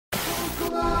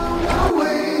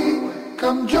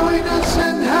Come join us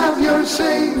and have your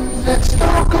say. Let's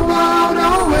talk about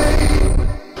our way.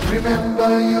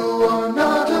 Remember, you are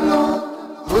not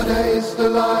alone. Huda is the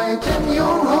light in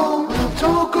your home. We'll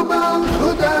talk about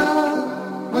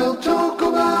Huda. We'll talk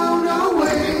about our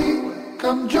way.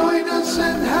 Come join us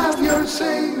and have your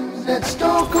say. Let's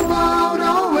talk about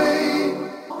our way.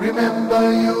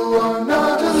 Remember, you are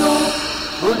not alone.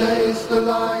 Huda is the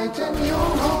light in your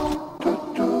home.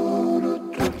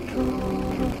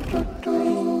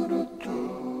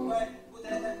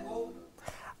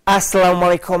 Assalamu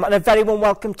alaikum and a very warm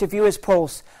welcome to Viewers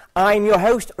Pulse. I'm your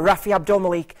host, Rafi Abdul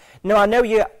Malik. Now, I know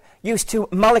you're used to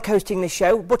Malik hosting the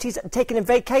show, but he's taking a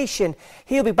vacation.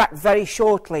 He'll be back very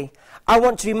shortly. I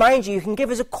want to remind you, you can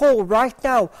give us a call right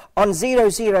now on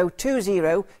 0020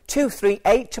 238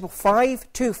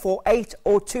 555 248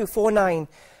 or 249.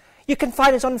 You can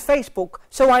find us on Facebook,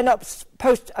 so why not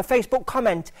post a Facebook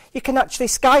comment? You can actually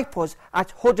Skype us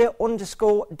at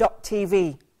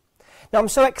huda_.tv. Now, I'm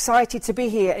so excited to be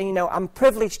here, and I'm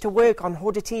privileged to work on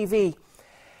Huda TV.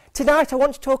 Tonight, I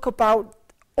want to talk about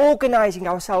organising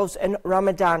ourselves in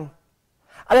Ramadan.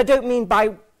 And I don't mean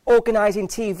by organising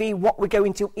TV what we're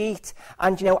going to eat,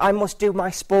 and I must do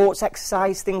my sports,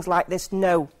 exercise, things like this.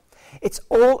 No. It's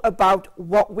all about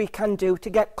what we can do to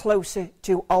get closer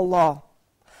to Allah.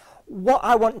 What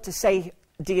I want to say,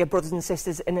 dear brothers and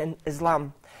sisters in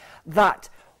Islam, that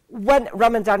when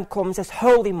Ramadan comes, this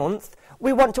holy month,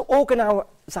 we want to organise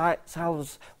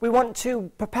ourselves. We want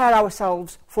to prepare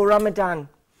ourselves for Ramadan.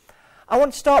 I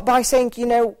want to start by saying,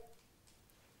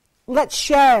 let's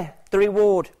share the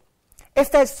reward.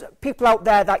 If there's people out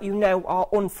there that are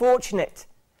unfortunate,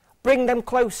 bring them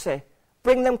closer.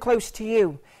 Bring them close to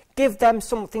you. Give them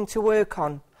something to work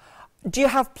on. Do you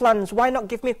have plans? Why not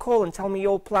give me a call and tell me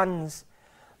your plans?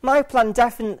 My plan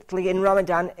definitely in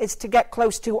Ramadan is to get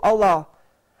close to Allah.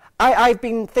 I've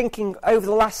been thinking over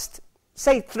the last,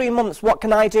 say, 3 months, what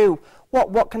can I do?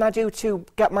 What can I do to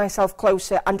get myself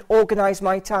closer and organise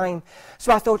my time?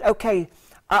 So I thought, okay,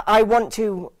 I want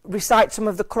to recite some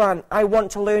of the Quran. I want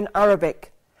to learn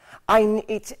Arabic.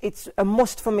 It's a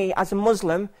must for me as a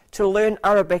Muslim to learn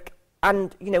Arabic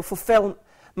and, fulfil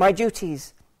my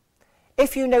duties.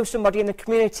 If you know somebody in the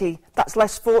community that's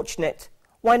less fortunate,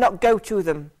 why not go to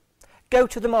them? Go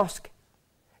to the mosque.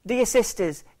 Dear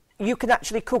sisters, you can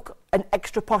actually cook an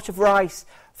extra pot of rice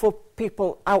for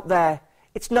people out there.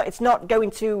 It's not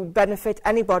going to benefit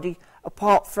anybody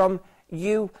apart from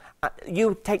you.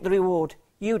 You take the reward.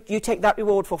 You take that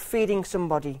reward for feeding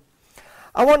somebody.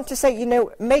 I want to say,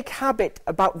 make habit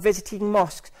about visiting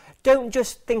mosques. Don't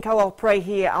just think, oh, I'll pray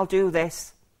here, I'll do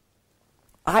this.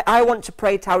 I want to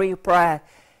pray Tariq prayer.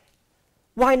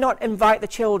 Why not invite the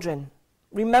children?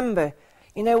 Remember,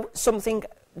 something,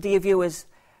 dear viewers,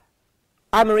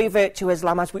 I'm a revert to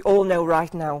Islam, as we all know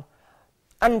right now.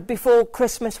 And before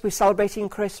Christmas, we're celebrating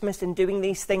Christmas and doing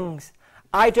these things.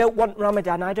 I don't want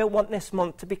Ramadan, I don't want this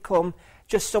month to become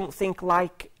just something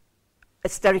like a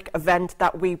hysteric event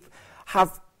that we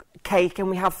have cake and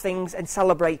we have things and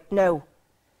celebrate. No.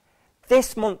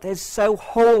 This month is so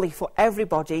holy for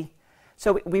everybody,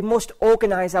 so we must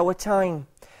organise our time.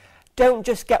 Don't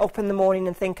just get up in the morning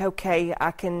and think, okay,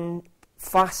 I can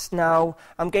fast now,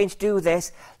 I'm going to do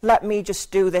this, let me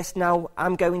just do this now,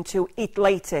 I'm going to eat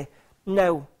later.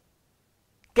 No.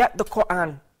 Get the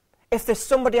Quran. If there's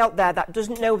somebody out there that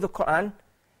doesn't know the Quran,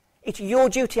 it's your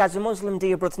duty as a Muslim,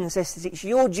 dear brothers and sisters, it's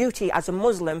your duty as a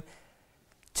Muslim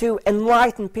to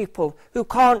enlighten people who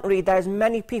can't read. There's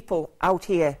many people out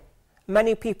here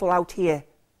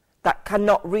that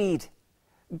cannot read.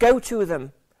 Go to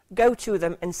them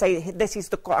and say, this is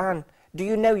the Quran. Do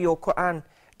you know your Quran?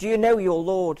 Do you know your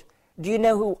Lord? Do you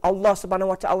know who Allah subhanahu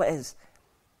wa ta'ala is?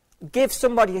 Give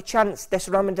somebody a chance this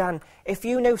Ramadan. If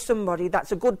you know somebody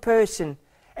that's a good person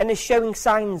and is showing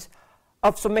signs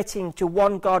of submitting to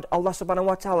one God, Allah subhanahu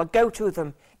wa ta'ala, go to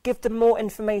them. Give them more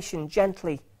information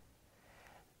gently.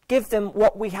 Give them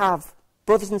what we have.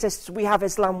 Brothers and sisters, we have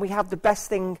Islam. We have the best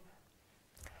thing.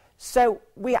 So,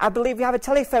 I believe we have a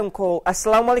telephone call.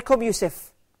 Assalamu alaikum,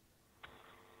 Yusuf.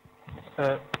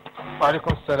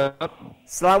 Alaikum salam.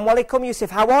 Assalamu alaikum, Yusuf.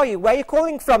 How are you? Where are you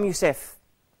calling from, Yusuf?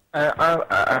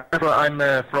 I'm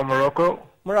from Morocco.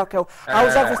 Morocco.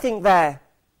 How's everything there?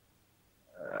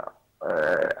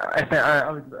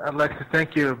 I'd like to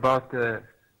thank you about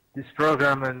this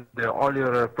program and all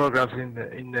your programs in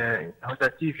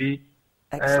Huda TV.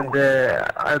 Excellent.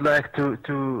 And I'd like to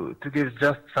give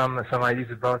just some ideas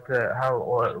about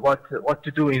what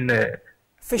to do in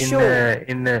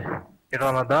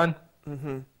Ramadan.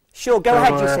 Mm-hmm. Sure, go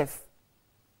ahead, Yusuf.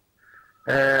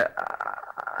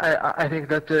 I think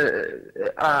that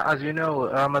as you know,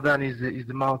 Ramadan is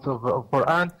the month of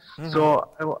Quran. So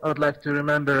I would like to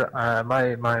remember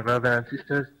my brother and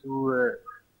sisters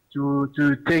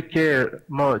to take care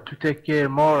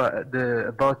more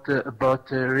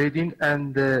about reading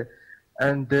and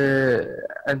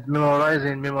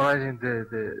memorizing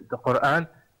the Quran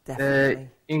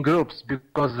in groups,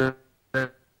 because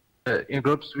in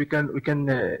groups we can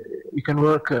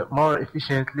work more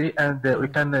efficiently, and we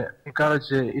can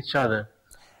encourage each other.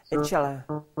 So, Inshallah.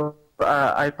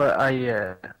 I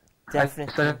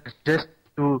Definitely. suggest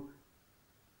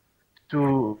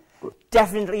to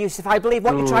Definitely, Yusuf. I believe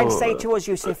what you're trying to say to us,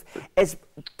 Yusuf, is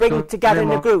bring together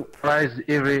in a group. Memorize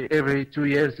every 2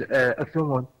 years a full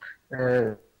month.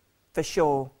 For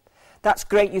sure. That's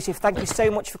great, Yusuf. Thank you so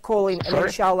much for calling. And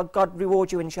inshallah, God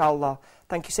reward you, inshallah.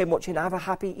 Thank you so much, and have a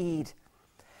happy Eid.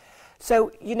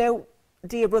 So, you know,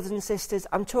 dear brothers and sisters,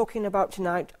 I'm talking about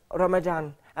tonight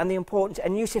Ramadan and the importance.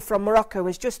 And Yusuf from Morocco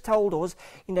has just told us,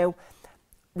 you know,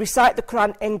 recite the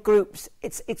Quran in groups.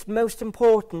 It's most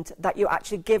important that you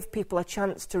actually give people a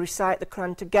chance to recite the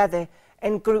Quran together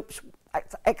in groups.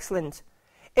 Excellent.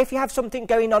 If you have something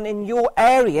going on in your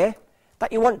area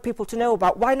that you want people to know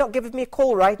about, why not give me a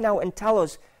call right now and tell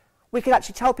us? We could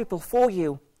actually tell people for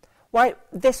you. Why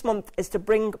this month is to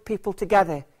bring people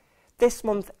together. This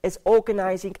month is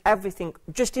organising everything.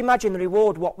 Just imagine the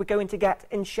reward, what we're going to get,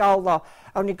 inshallah.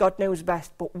 Only God knows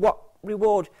best, but what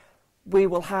reward we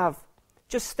will have.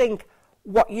 Just think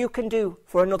what you can do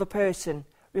for another person.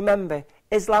 Remember,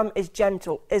 Islam is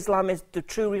gentle. Islam is the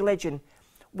true religion.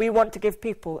 We want to give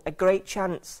people a great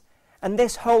chance. And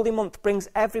this holy month brings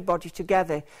everybody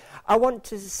together. I want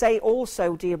to say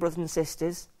also, dear brothers and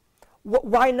sisters,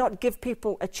 why not give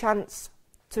people a chance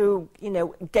to, you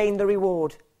know, gain the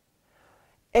reward?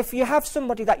 If you have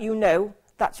somebody that you know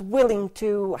that's willing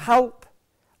to help,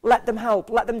 let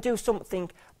them do something,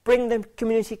 bring the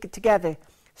community together.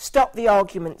 Stop the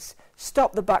arguments,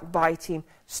 stop the backbiting,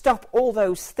 stop all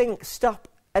those things, stop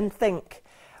and think.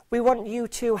 We want you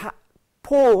to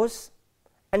pause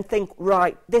and think,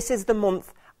 right, this is the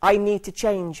month I need to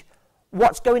change.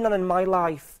 What's going on in my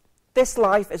life? This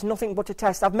life is nothing but a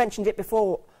test. I've mentioned it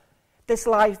before. This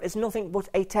life is nothing but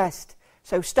a test.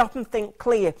 So stop and think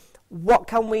clear. What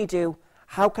can we do?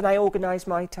 How can I organise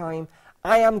my time?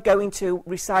 I am going to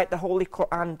recite the Holy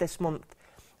Quran this month.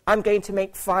 I'm going to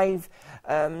make 5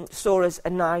 surahs a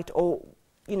night, or,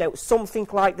 you know, something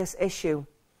like this issue.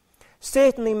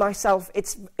 Certainly myself,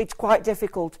 it's quite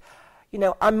difficult. You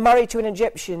know, I'm married to an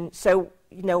Egyptian, so,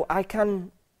 you know, I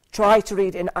can try to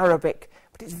read in Arabic,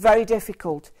 but it's very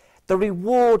difficult. The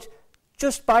reward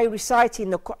just by reciting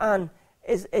the Quran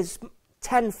is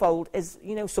tenfold,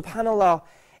 you know, subhanallah,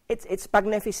 it's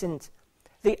magnificent.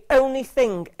 The only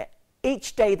thing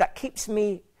each day that keeps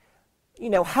me, you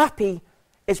know, happy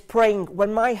is praying.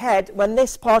 When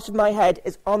this part of my head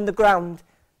is on the ground,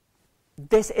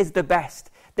 this is the best.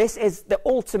 This is the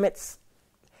ultimate.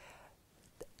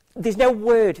 There's no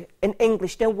word in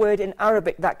English, no word in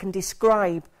Arabic that can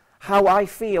describe how I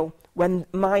feel when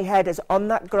my head is on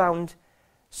that ground,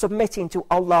 submitting to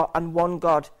Allah and one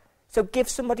God. So give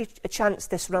somebody a chance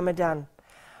this Ramadan.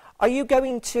 Are you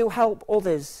going to help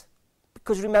others?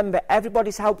 Because remember,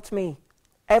 everybody's helped me.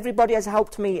 Everybody has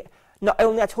helped me. Not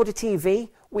only at Huda TV,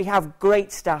 we have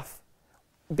great staff.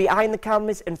 Behind the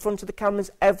cameras, in front of the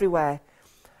cameras, everywhere.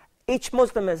 Each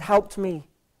Muslim has helped me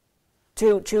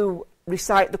to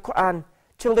recite the Quran,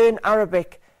 to learn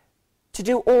Arabic, to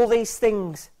do all these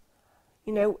things.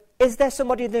 You know, is there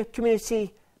somebody in the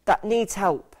community that needs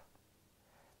help?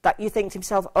 That you think to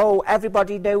himself, oh,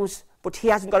 everybody knows, but he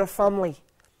hasn't got a family.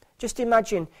 Just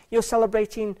imagine, you're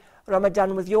celebrating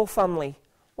Ramadan with your family.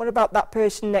 What about that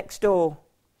person next door?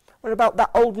 What about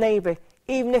that old neighbour?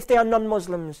 Even if they are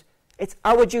non-Muslims, it's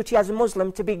our duty as a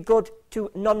Muslim to be good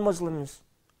to non-Muslims.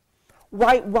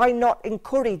 Why not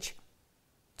encourage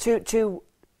to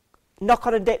knock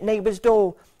on a neighbour's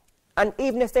door, and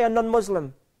even if they are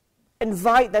non-Muslim,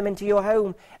 invite them into your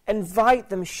home, invite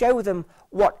them, show them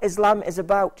what Islam is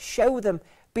about, show them,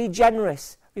 be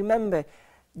generous. Remember,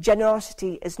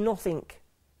 generosity is nothing.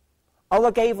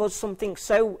 Allah gave us something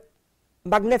so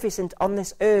magnificent on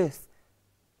this earth.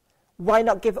 Why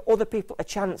not give other people a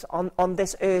chance on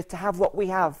this earth to have what we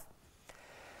have?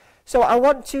 So I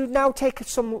want to now take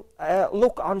some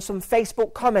look on some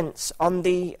Facebook comments on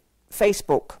the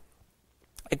Facebook.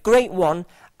 A great one.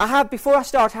 Before I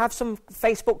start, I have some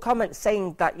Facebook comments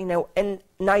saying that, you know, in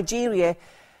Nigeria,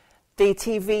 the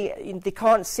TV, they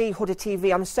can't see Huda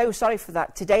TV. I'm so sorry for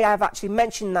that. Today I've actually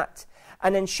mentioned that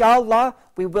And inshallah,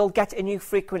 we will get a new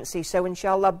frequency. So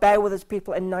inshallah, bear with us,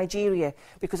 people in Nigeria,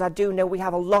 because I do know we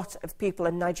have a lot of people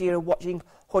in Nigeria watching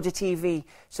Huda TV.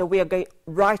 So we are going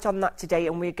right on that today,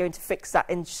 and we're going to fix that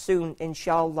in soon,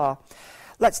 inshallah.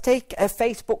 Let's take a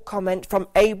Facebook comment from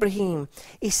Abraham.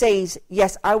 He says,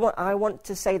 yes, I want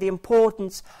to say the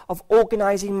importance of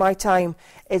organising my time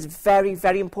is very,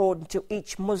 very important to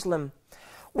each Muslim.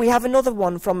 We have another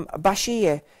one from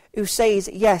Bashir, who says,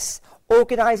 yes,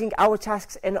 organising our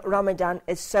tasks in Ramadan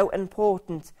is so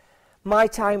important. My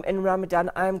time in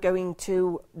Ramadan, I'm going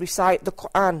to recite the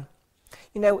Quran.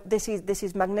 You know, this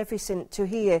is magnificent to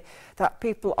hear that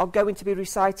people are going to be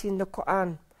reciting the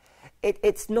Quran.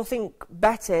 It's nothing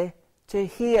better to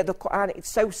hear the Quran. It's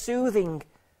so soothing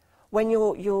when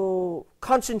you're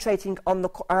concentrating on the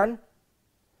Quran.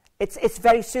 It's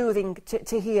very soothing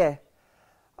to hear.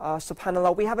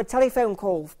 Subhanallah. We have a telephone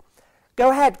call.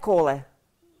 Go ahead, caller.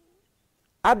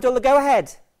 Abdullah, go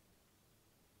ahead.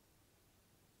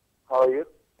 How are you?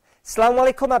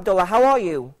 Assalamu alaikum, Abdullah. How are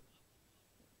you?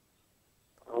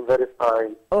 I'm very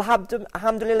fine.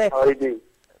 Alhamdulillah. How are you doing?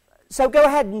 So go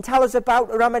ahead and tell us about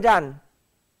Ramadan.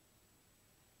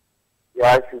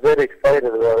 Yeah, I'm very excited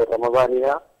about Ramadan,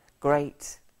 yeah.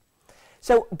 Great.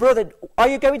 So, brother, are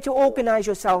you going to organise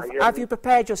yourself? Have you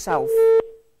prepared yourself?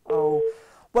 Oh,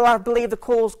 well, I believe the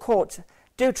call's cut.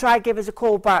 Do try and give us a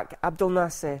call back, Abdul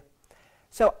Nasser.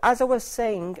 So, as I was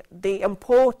saying, the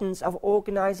importance of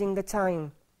organising the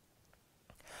time.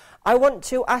 I want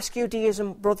to ask you, dears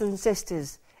and brothers and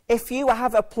sisters, if you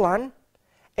have a plan,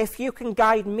 if you can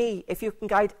guide me, if you can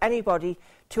guide anybody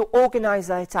to organise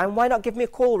their time, why not give me a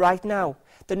call right now?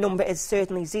 The number is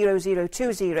certainly 0020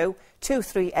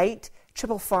 238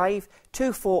 555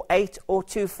 248 or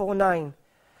 249.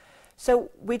 So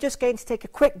we're just going to take a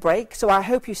quick break, so I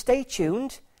hope you stay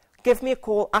tuned. Give me a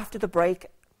call after the break.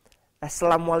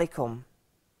 Assalamu alaikum.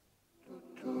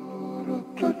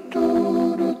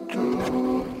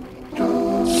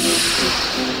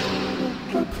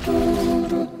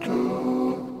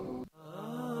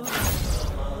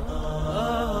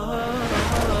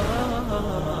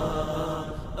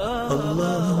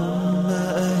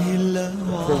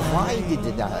 Provided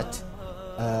that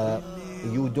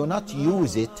you do not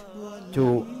use it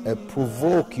to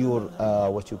provoke your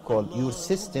what you call your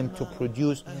system to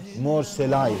produce more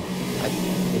saliva.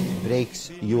 It breaks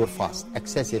your fast.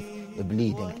 Excessive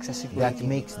bleeding. That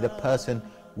makes the person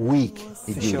weak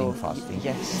during fasting.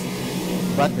 Yes.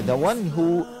 But the one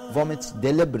who vomits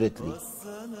deliberately,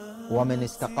 وَمَنِ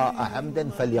اسْتَقَاءَ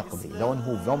عَمْدًا فَلْيَقْضِي. The one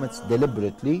who vomits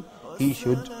deliberately, he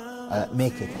should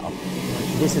make it up.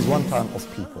 This is one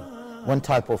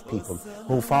type of people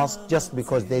who fast just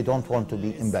because they don't want to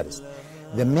be embarrassed.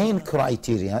 The main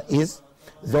criteria is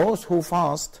those who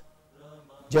fast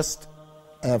just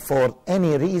for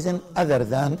any reason other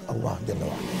than Allah.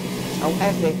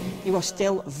 However, you are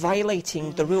still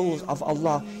violating the rules of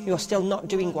Allah. You are still not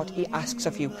doing what He asks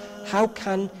of you. How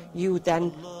can you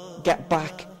then get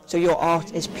back so your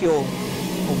heart is pure?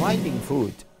 Providing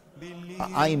food,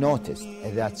 I noticed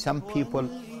that some people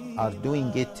are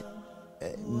doing it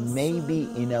maybe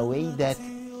in a way that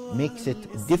makes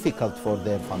it difficult for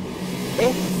their family.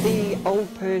 If the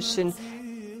old person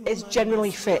is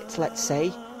generally fit, let's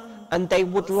say, and they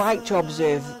would like to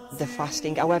observe the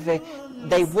fasting, however,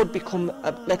 they would become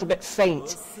a little bit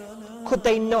faint, could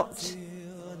they not,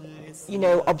 you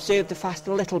know, observe the fast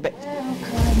a little bit?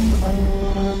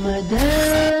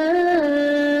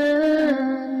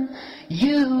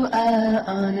 You are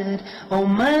honored, O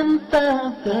man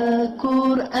of the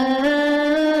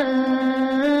Quran.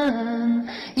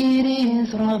 It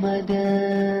is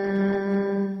Ramadan.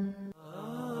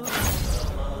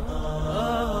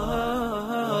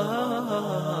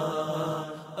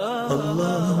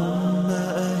 Allahumma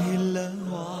ahillah.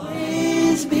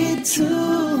 Praise be to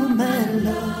my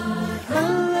Lord.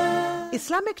 Allah.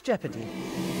 Islamic Jeopardy.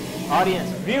 Audience,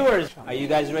 viewers, are you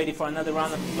guys ready for another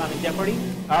round of Islamic Jeopardy?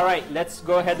 All right, let's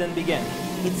go ahead and begin.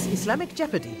 It's Islamic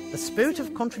Jeopardy, the spirit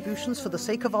of contributions for the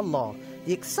sake of Allah.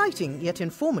 The exciting yet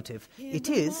informative, it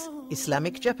is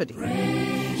Islamic Jeopardy.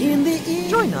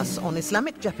 Join us on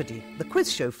Islamic Jeopardy, the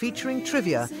quiz show featuring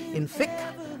trivia in fiqh,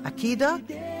 Aqidah,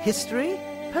 history,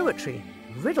 poetry,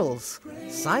 riddles,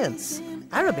 science,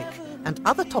 Arabic, and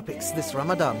other topics this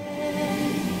Ramadan.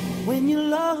 When you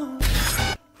love,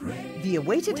 the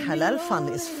awaited halal fun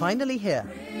is finally here.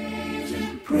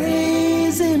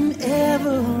 praise Him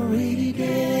every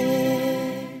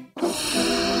day.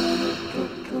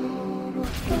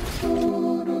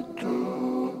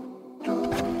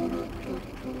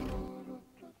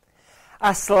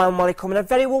 Assalamu alaikum and a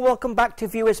very warm welcome back to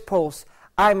Viewers Pulse.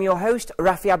 I'm your host,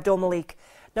 Rafi Abdul Malik.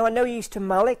 Now, I know you're used to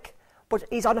Malik, but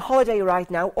he's on holiday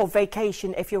right now, or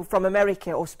vacation if you're from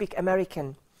America or speak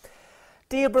American.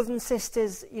 Dear brothers and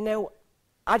sisters, you know,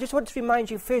 I just want to remind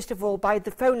you, first of all, by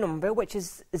the phone number, which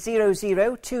is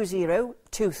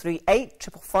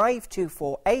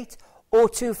 0020-238-555-248 or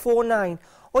 249.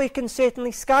 Or you can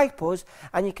certainly Skype us,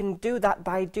 and you can do that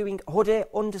by doing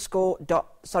just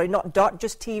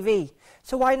TV.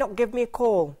 So why not give me a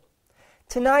call?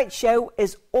 Tonight's show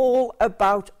is all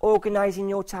about organising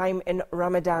your time in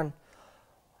Ramadan.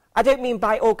 I don't mean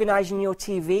by organising your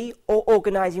TV or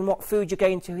organising what food you're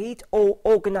going to eat or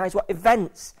organise what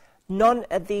events. None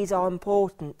of these are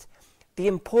important. The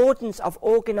importance of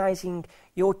organising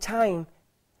your time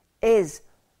is,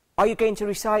 are you going to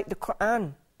recite the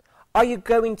Quran? Are you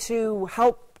going to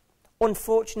help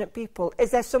unfortunate people?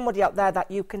 Is there somebody out there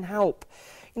that you can help?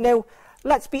 You know,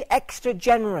 let's be extra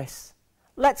generous.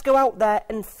 Let's go out there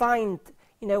and find,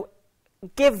 you know,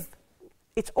 give.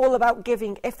 It's all about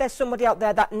giving. If there's somebody out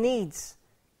there that needs,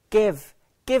 give.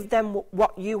 Give them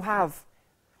what you have.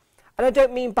 And I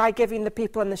don't mean by giving the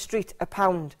people on the street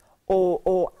 £1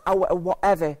 or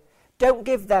whatever. Don't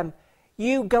give them.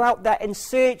 You go out there and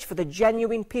search for the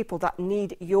genuine people that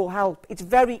need your help. It's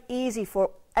very easy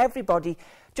for everybody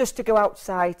just to go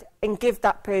outside and give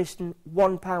that person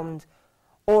 £1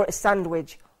 or a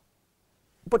sandwich.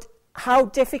 But how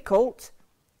difficult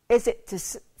is it to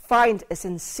find a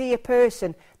sincere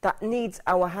person that needs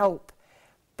our help?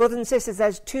 Brothers and sisters,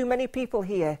 there's too many people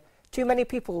here, too many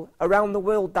people around the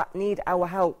world that need our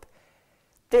help.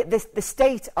 The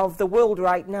state of the world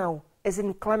right now is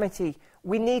in calamity.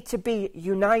 We need to be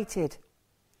united.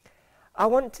 I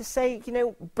want to say, you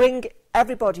know, bring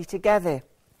everybody together.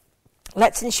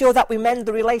 Let's ensure that we mend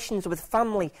the relations with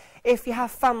family. If you have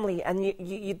family and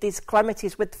there's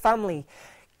calamities with family,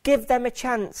 give them a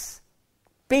chance.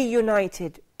 Be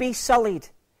united. Be solid.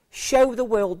 Show the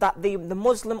world that the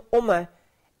Muslim Ummah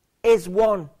is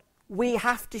one. We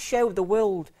have to show the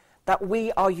world that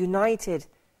we are united,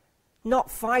 not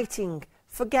fighting.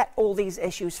 Forget all these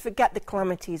issues. Forget the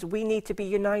calamities. We need to be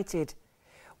united.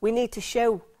 We need to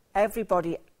show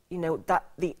everybody, you know, that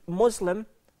the Muslim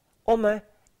Ummah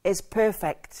is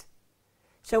perfect.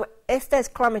 So if there's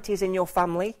calamities in your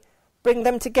family, bring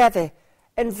them together.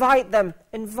 Invite them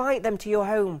to your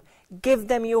home. Give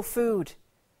them your food.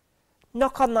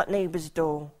 Knock on that neighbour's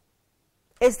door.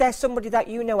 Is there somebody that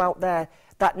you know out there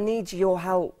that needs your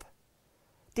help?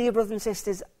 Dear brothers and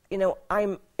sisters, you know,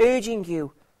 I'm urging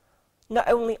you, not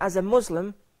only as a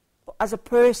Muslim, but as a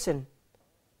person,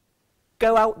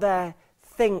 go out there,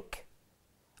 think,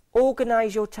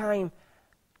 organise your time.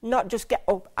 Not just get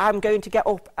up, I'm going to get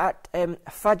up at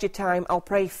Fajr time, I'll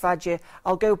pray Fajr,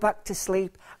 I'll go back to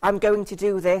sleep, I'm going to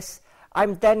do this,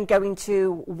 I'm then going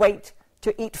to wait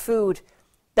to eat food,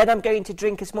 then I'm going to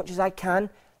drink as much as I can,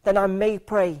 then I may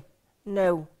pray.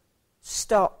 No,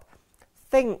 stop.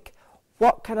 Think,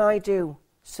 what can I do?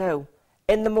 So,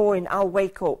 in the morning I'll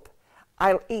wake up,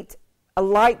 I'll eat a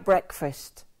light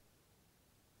breakfast.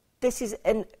 This is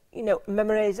an, you know,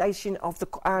 memorization of the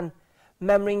Quran,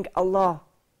 remembering Allah,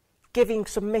 giving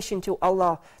submission to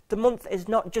Allah. The month is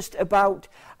not just about,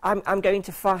 I'm going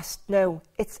to fast. No,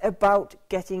 it's about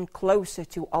getting closer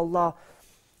to Allah.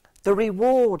 The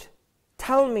reward,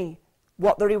 tell me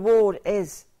what the reward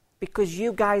is, because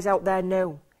you guys out there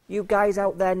know. You guys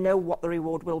out there know what the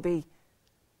reward will be.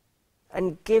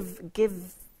 And give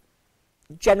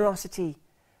generosity.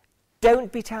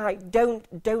 Don't be tight.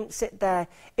 Don't sit there.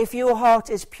 If your heart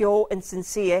is pure and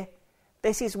sincere,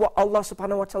 this is what Allah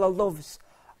subhanahu wa ta'ala loves.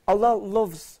 Allah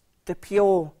loves the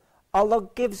pure. Allah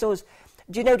gives us...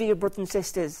 Do you know, dear brothers and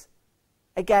sisters,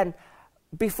 again,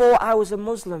 before I was a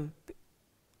Muslim,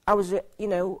 I was, you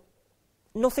know,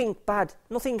 nothing bad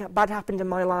happened in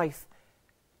my life.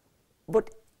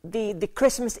 But the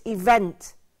Christmas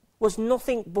event was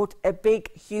nothing but a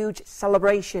big, huge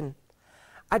celebration.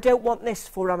 I don't want this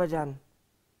for Ramadan.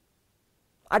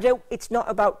 It's not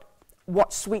about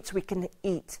what sweets we can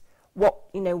eat, what,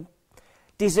 you know,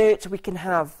 desserts we can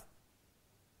have.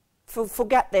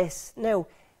 Forget this. No.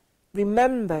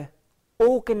 Remember,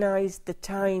 organise the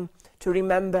time to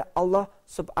remember Allah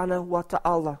subhanahu wa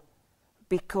ta'ala.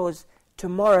 Because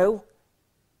tomorrow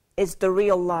is the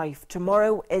real life.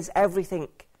 Tomorrow is everything.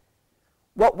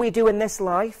 What we do in this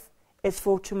life is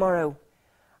for tomorrow.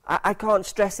 I can't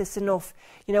stress this enough.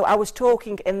 You know, I was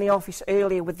talking in the office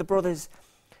earlier with the brothers.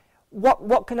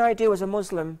 What can I do as a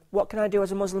Muslim? What can I do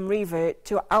as a Muslim revert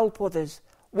to help others?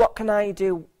 What can I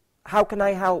do? How can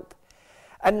I help?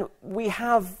 And we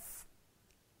have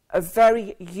a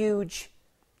very huge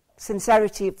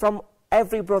sincerity from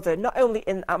every brother, not only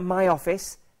in my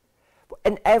office, but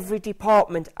in every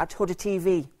department at Huda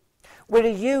TV. We're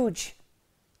a huge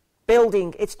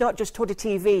building. It's not just Huda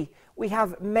TV. We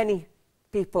have many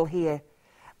people here,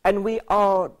 and we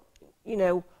are, you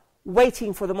know,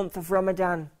 waiting for the month of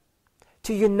Ramadan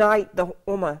to unite the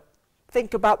Ummah.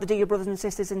 Think about the dear brothers and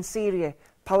sisters in Syria,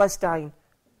 Palestine.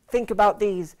 Think about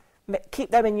these.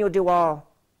 Keep them in your dua.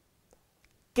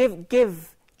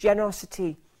 Give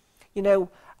generosity. You know,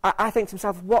 I think to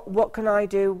myself, what can I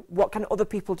do? What can other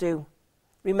people do?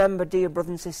 Remember, dear brothers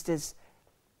and sisters.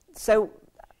 So,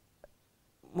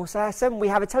 Musa Hassan, we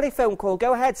have a telephone call.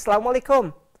 Go ahead. Assalamu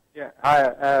alaikum. Yeah.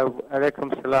 Hi.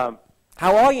 Alaikum salam.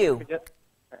 How are you?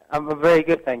 I'm very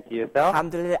good, thank you. Yourself?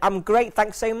 Alhamdulillah. I'm great.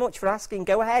 Thanks so much for asking.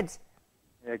 Go ahead.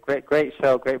 Yeah, great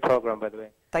show, great program, by the way.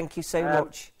 Thank you so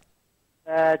much.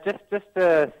 Just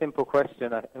a simple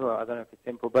question. Well, I don't know if it's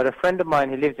simple, but a friend of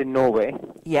mine, he lives in Norway.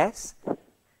 Yes.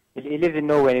 He lives in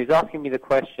Norway, and he was asking me the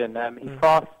question. He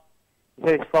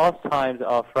said his fast times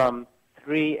are from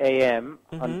 3 a.m.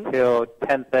 until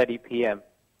 10:30 p.m.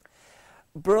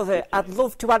 Brother, I'd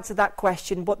love to answer that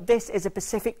question, but this is a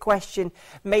specific question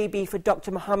maybe for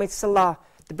Dr. Mohammed Salah,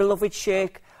 the beloved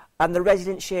Sheikh and the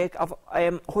resident Sheikh of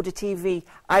Huda TV.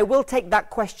 I will take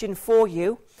that question for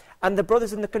you, and the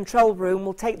brothers in the control room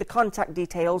will take the contact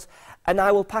details, and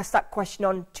I will pass that question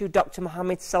on to Dr.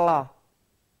 Mohammed Salah.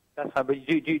 That's fine, but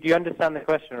do you understand the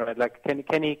question, right? Like,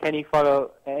 can he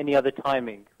follow any other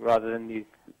timing rather than these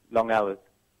long hours?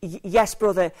 Yes,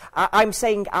 brother. I'm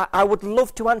saying I would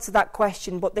love to answer that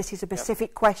question, but this is a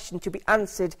specific question to be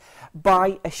answered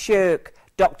by a Sheikh,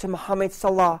 Dr. Mohammed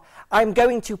Salah. I'm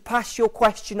going to pass your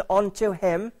question on to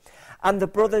him, and the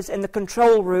brothers in the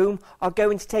control room are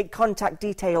going to take contact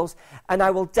details, and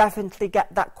I will definitely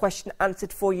get that question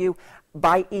answered for you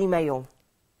by email.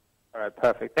 All right,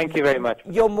 perfect. Thank you very much.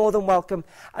 You're more than welcome,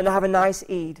 and have a nice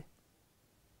Eid.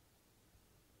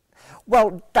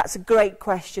 Well, that's a great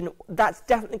question. That's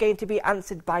definitely going to be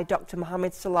answered by Dr.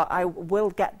 Mohammed Salah. I will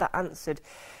get that answered.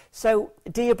 So,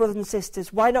 dear brothers and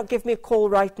sisters, why not give me a call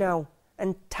right now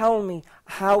and tell me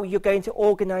how you're going to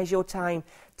organise your time.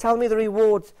 Tell me the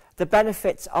rewards, the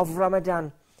benefits of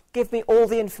Ramadan. Give me all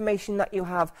the information that you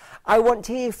have. I want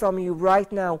to hear from you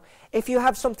right now. If you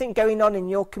have something going on in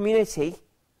your community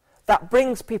that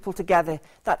brings people together,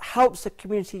 that helps the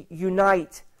community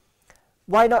unite,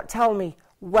 why not tell me?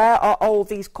 Where are all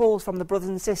these calls from the brothers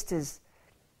and sisters?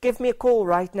 Give me a call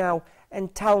right now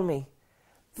and tell me.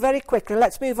 Very quickly,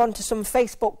 let's move on to some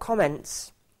Facebook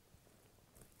comments.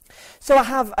 So I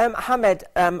have Ahmed,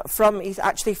 he's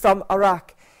actually from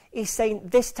Iraq. He's saying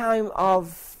this time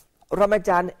of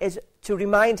Ramadan is to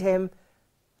remind him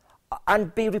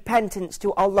and be repentant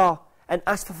to Allah and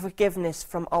ask for forgiveness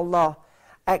from Allah.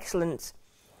 Excellent.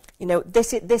 You know,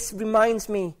 this reminds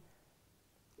me,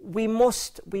 we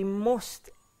must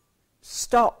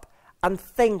stop and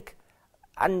think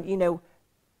and, you know,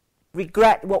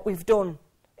 regret what we've done.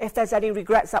 If there's any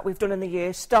regrets that we've done in the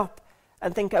year, stop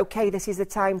and think, okay, this is the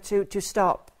time to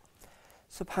stop.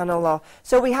 Subhanallah.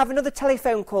 So we have another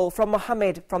telephone call from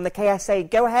Mohammed from the KSA.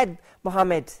 Go ahead,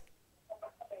 Mohammed.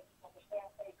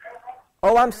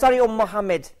 Oh, I'm sorry,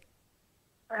 Mohammed.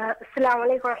 Assalamu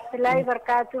alaikum wa rahmatullahi wa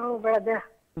barakatuhu, brother.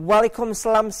 Walaikum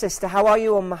salam, sister. How are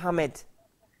you, Mohammed?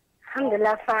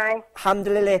 Alhamdulillah, fine.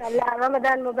 Alhamdulillah.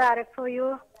 Ramadan Mubarak for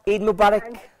you. Eid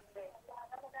Mubarak.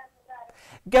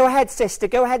 Go ahead, sister.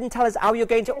 Go ahead and tell us how you're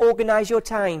going to organise your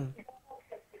time.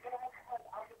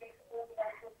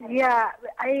 Yeah,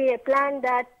 I planned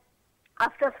that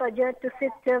after Fajr to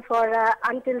sit for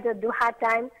until the Duha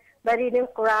time by reading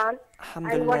Quran.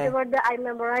 And whatever I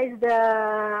memorize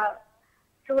the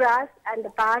surahs and the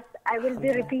parts, I will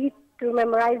be repeat to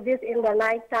memorize this in the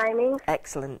night timing.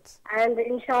 Excellent. And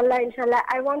inshallah,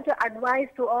 I want to advise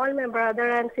to all my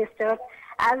brothers and sisters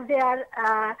as they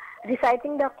are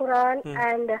reciting the Quran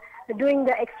and doing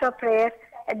the extra prayers.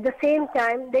 At the same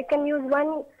time, they can use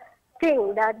one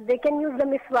thing, that they can use the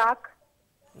miswak.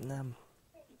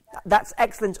 That's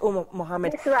excellent,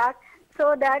 Muhammad. Miswak,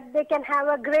 so that they can have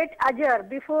a great ajr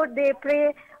before they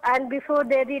pray and before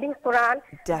they're reading Quran.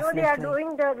 Definitely. So they are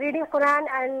doing the reading Quran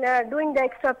and doing the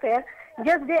extra prayer.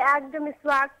 Just they add the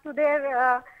miswak to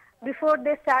their before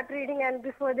they start reading and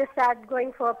before they start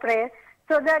going for prayer,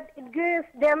 so that it gives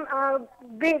them a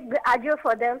big ajr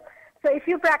for them. So if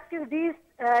you practice this,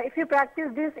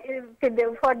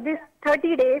 for this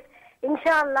 30 days,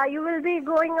 inshallah, you will be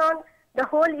going on the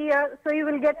whole year. So you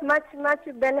will get much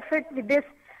benefit with this,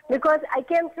 because I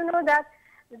came to know that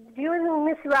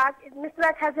using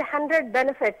miswak has 100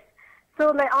 benefits. So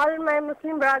all my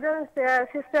Muslim brothers and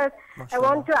sisters, I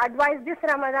want to advise this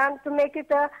Ramadan to make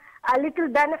it a little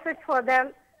benefit for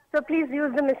them. So please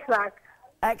use the miswak.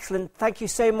 excellent. Thank you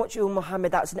so much,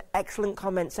 Muhammad. That's an excellent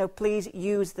comment. So please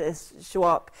use this,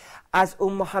 Shawak, as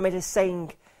Muhammad is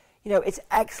saying. You know, it's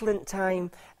excellent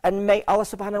time, and may Allah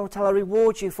subhanahu wa ta'ala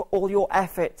reward you for all your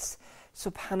efforts.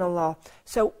 Subhanallah.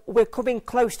 So we're coming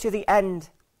close to the end.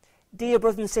 Dear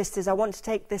brothers and sisters, I want to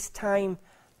take this time.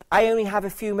 I only have a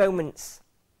few moments.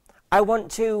 I want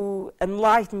to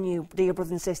enlighten you, dear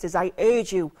brothers and sisters. I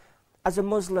urge you as a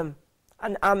Muslim,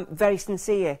 and I'm very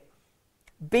sincere,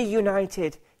 be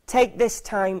united. Take this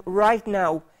time right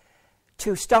now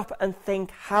to stop and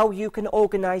think how you can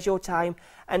organize your time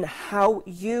and how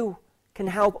you can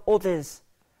help others.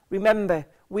 Remember,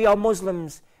 we are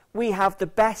Muslims. We have the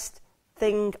best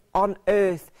thing on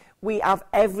earth. We have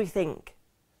everything.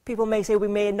 People may say we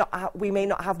may not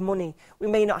have money. We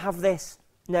may not have this.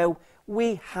 No,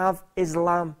 we have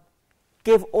Islam.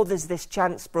 Give others this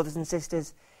chance, brothers and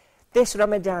sisters. This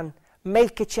Ramadan,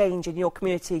 make a change in your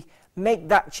community. Make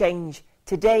that change.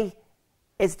 Today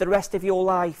is the rest of your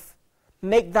life.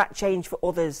 Make that change for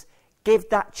others. Give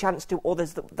that chance to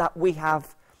others that we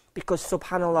have. Because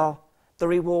subhanallah, the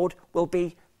reward will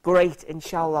be great,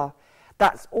 inshallah.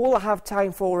 That's all I have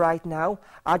time for right now.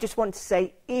 I just want to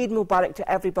say Eid Mubarak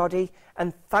to everybody,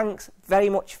 and thanks very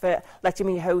much for letting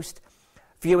me host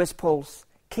Viewers Pulse.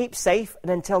 Keep safe,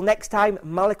 and until next time,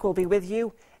 Malik will be with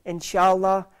you,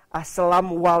 inshallah.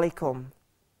 Assalamu alaikum.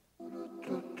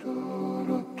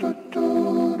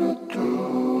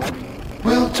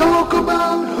 We'll talk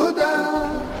about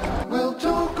Huda, we'll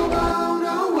talk about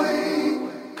our way.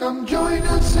 Come join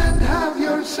us and have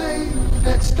your say.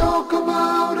 Let's talk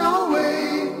about our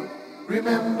way.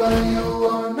 Remember, you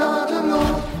are not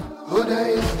alone. Huda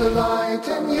is the light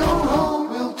in your home.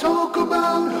 We'll talk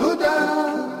about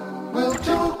Huda, we'll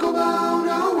talk about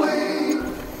our way.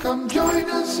 Come join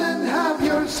us and have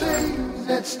your say.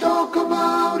 Let's talk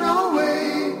about our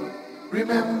way.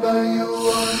 Remember, you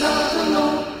are not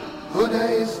alone. Huda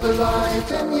is the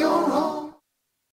light in your home.